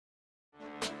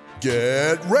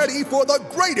Get ready for the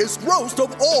greatest roast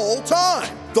of all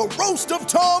time, the Roast of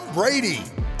Tom Brady,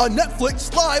 a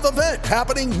Netflix live event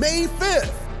happening May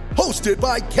 5th. Hosted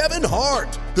by Kevin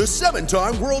Hart, the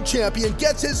 7-time world champion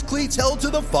gets his cleats held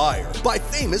to the fire by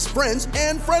famous friends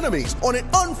and frenemies on an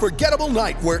unforgettable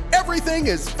night where everything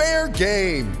is fair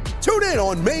game. Tune in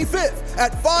on May 5th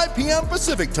at 5 p.m.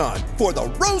 Pacific time for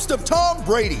the Roast of Tom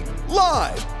Brady,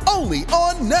 live only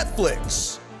on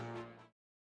Netflix.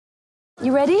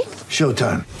 You ready?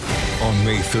 Showtime. On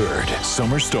May 3rd,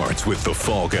 summer starts with The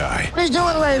Fall Guy. Let's do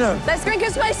it later. Let's drink a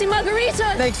spicy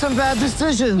margarita. Make some bad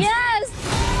decisions. Yes!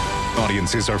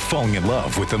 Audiences are falling in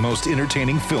love with the most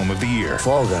entertaining film of the year.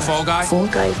 Fall Guy. Fall Guy? Fall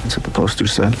Guy. That's what the poster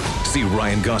said. See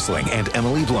Ryan Gosling and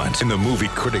Emily Blunt in the movie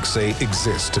critics say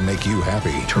exists to make you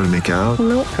happy. Trying to make it out?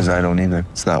 Nope. Because I don't either.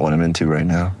 It's not what I'm into right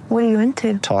now. What are you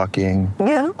into? Talking.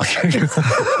 Yeah.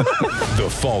 The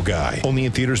Fall Guy. Only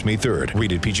in theaters May 3rd.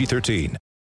 Rated PG-13.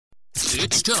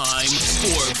 It's time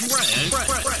for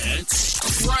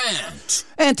Rant.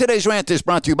 And today's rant is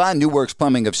brought to you by New Works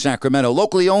Plumbing of Sacramento.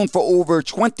 Locally owned for over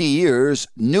 20 years,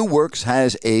 New Works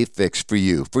has a fix for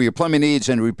you. For your plumbing needs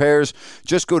and repairs,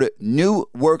 just go to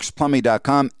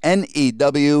newworksplumbing.com,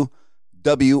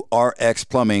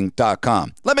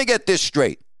 NEWWRXplumbing.com. Let me get this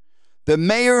straight. The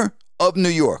mayor of New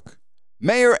York,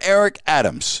 Mayor Eric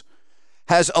Adams,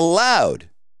 has allowed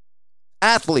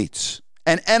athletes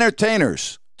and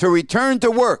entertainers to return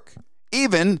to work,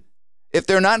 even if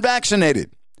they're not vaccinated.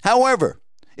 However,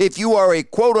 if you are a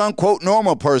quote-unquote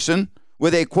normal person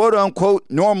with a quote-unquote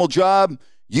normal job,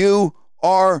 you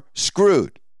are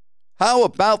screwed. How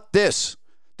about this?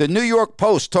 The New York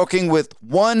Post talking with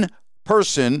one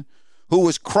person who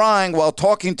was crying while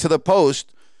talking to the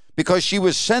Post because she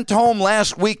was sent home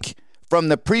last week from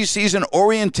the preseason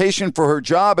orientation for her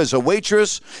job as a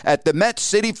waitress at the Met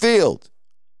City Field.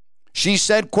 She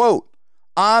said, quote,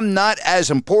 "I'm not as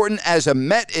important as a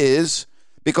Met is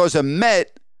because a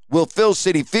Met will fill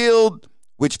City Field,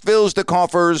 which fills the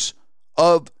coffers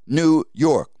of New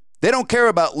York. They don't care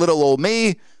about little old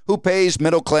me who pays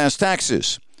middle-class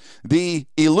taxes. The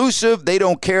elusive, they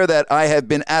don't care that I have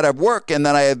been out of work and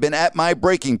that I have been at my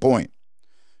breaking point."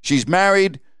 She's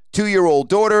married, 2-year-old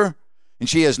daughter, and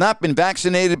she has not been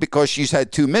vaccinated because she's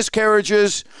had 2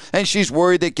 miscarriages, and she's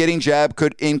worried that getting jabbed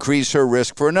could increase her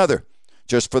risk for another.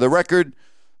 Just for the record,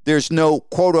 there's no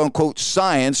quote-unquote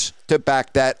science to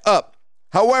back that up.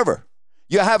 However,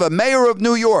 you have a mayor of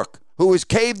New York who is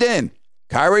caved in.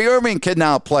 Kyrie Irving can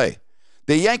now play.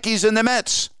 The Yankees and the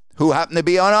Mets, who happen to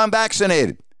be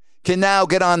unvaccinated, can now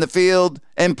get on the field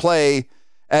and play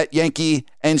at Yankee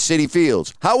and City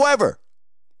Fields. However,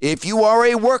 if you are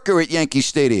a worker at Yankee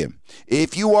Stadium,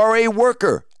 if you are a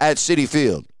worker at City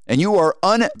Field, and you are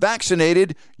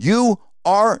unvaccinated, you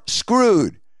are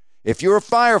screwed. If you're a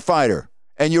firefighter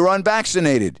and you're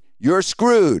unvaccinated, you're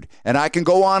screwed. And I can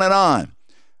go on and on.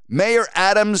 Mayor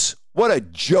Adams, what a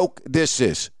joke this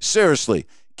is. Seriously,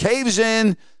 caves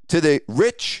in to the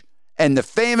rich and the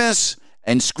famous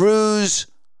and screws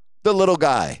the little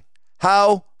guy.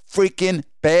 How freaking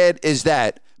bad is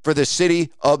that for the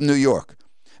city of New York?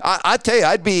 I tell you,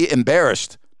 I'd be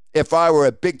embarrassed if I were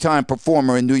a big-time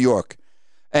performer in New York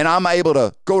and I'm able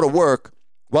to go to work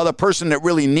while the person that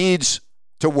really needs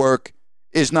to work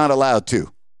is not allowed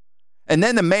to. And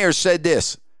then the mayor said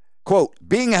this, quote,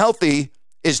 "Being healthy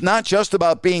is not just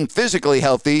about being physically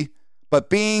healthy, but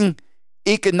being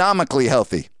economically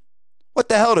healthy." What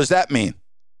the hell does that mean?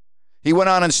 He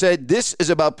went on and said, "This is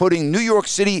about putting New York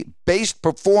City-based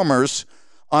performers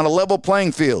on a level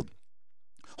playing field.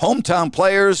 Hometown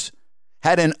players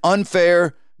had an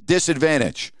unfair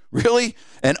disadvantage." Really?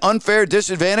 An unfair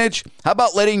disadvantage? How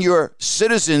about letting your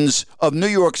citizens of New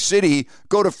York City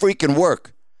go to freaking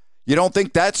work? You don't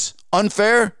think that's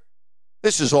unfair?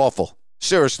 This is awful.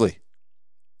 Seriously.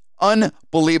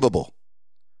 Unbelievable.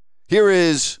 Here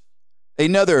is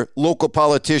another local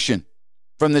politician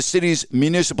from the city's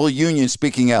municipal union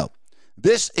speaking out.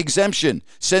 "This exemption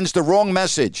sends the wrong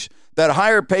message that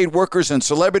higher paid workers and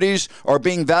celebrities are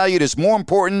being valued as more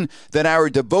important than our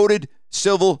devoted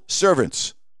civil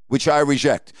servants, which I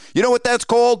reject." You know what that's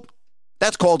called?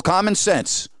 That's called common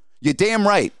sense. You're damn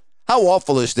right. How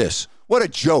awful is this? What a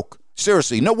joke.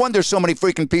 Seriously, no wonder so many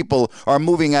freaking people are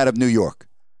moving out of New York.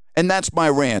 And that's my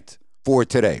rant for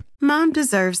today. Mom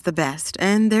deserves the best,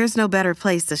 and there's no better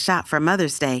place to shop for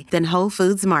Mother's Day than Whole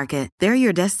Foods Market. They're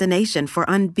your destination for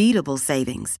unbeatable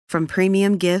savings, from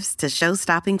premium gifts to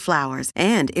show-stopping flowers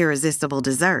and irresistible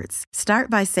desserts. Start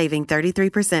by saving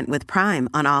 33% with Prime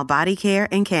on all body care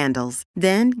and candles.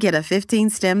 Then get a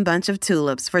 15-stem bunch of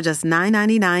tulips for just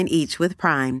 $9.99 each with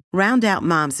Prime. Round out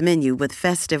Mom's menu with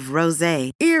festive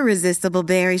rosé, irresistible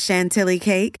berry chantilly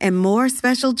cake, and more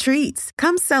special treats.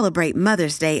 Come celebrate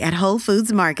Mother's Day at Whole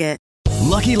Foods Market.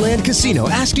 Lucky Land Casino,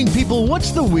 asking people,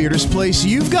 what's the weirdest place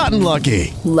you've gotten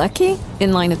lucky? Lucky?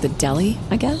 In line at the deli,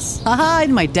 I guess? Aha,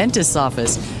 in my dentist's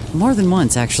office. More than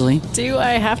once, actually. Do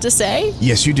I have to say?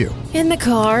 Yes, you do. In the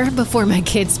car before my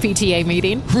kids' PTA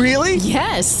meeting. Really?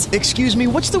 Yes. Excuse me,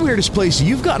 what's the weirdest place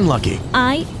you've gotten lucky?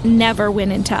 I never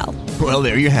win and tell. Well,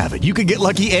 there you have it. You can get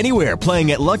lucky anywhere,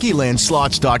 playing at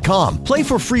LuckyLandSlots.com. Play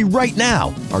for free right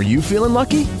now. Are you feeling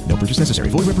lucky? No purchase necessary.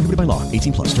 Void where prohibited by law.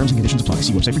 18+. Terms and conditions apply.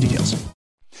 See website for details.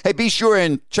 Hey, be sure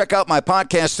and check out my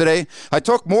podcast today. I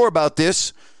talk more about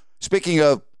this. Speaking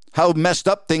of how messed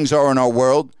up things are in our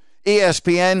world,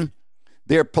 ESPN,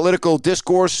 their political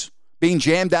discourse being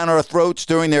jammed down our throats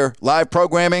during their live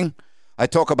programming. I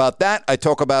talk about that. I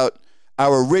talk about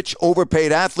our rich,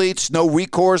 overpaid athletes, no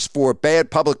recourse for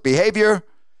bad public behavior.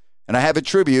 And I have a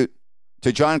tribute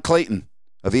to John Clayton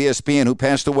of ESPN, who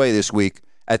passed away this week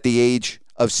at the age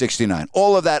of 69.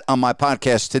 All of that on my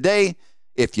podcast today,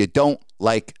 if you don't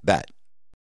like that.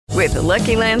 With the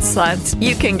Lucky Land Slots,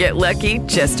 you can get lucky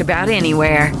just about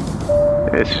anywhere.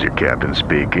 This is your captain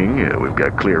speaking. We've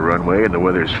got clear runway and the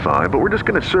weather's fine, but we're just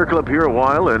going to circle up here a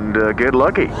while and get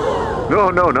lucky.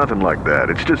 No, nothing like that.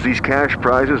 It's just these cash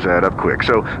prizes add up quick.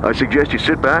 So I suggest you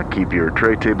sit back, keep your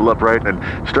tray table upright, and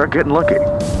start getting lucky.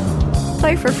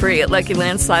 Play for free at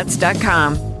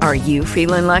LuckyLandSlots.com. Are you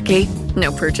feeling lucky?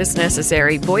 No purchase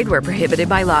necessary. Void where prohibited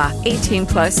by law.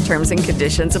 18+ terms and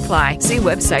conditions apply. See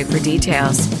website for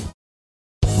details.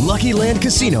 Lucky Land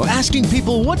Casino, asking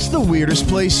people, what's the weirdest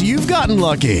place you've gotten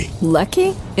lucky?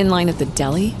 Lucky? In line at the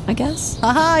deli, I guess?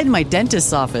 Aha, in my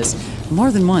dentist's office.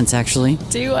 More than once, actually.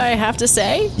 Do I have to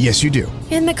say? Yes, you do.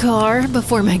 In the car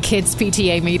before my kids'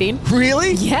 PTA meeting.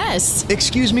 Really? Yes.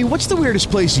 Excuse me, what's the weirdest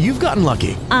place you've gotten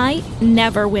lucky? I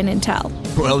never win and tell.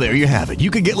 Well, there you have it. You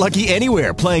can get lucky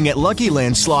anywhere, playing at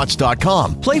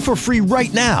LuckyLandSlots.com. Play for free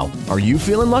right now. Are you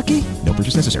feeling lucky? No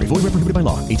purchase necessary. Void where prohibited by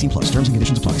law. 18+. Terms and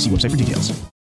conditions apply. See website for details.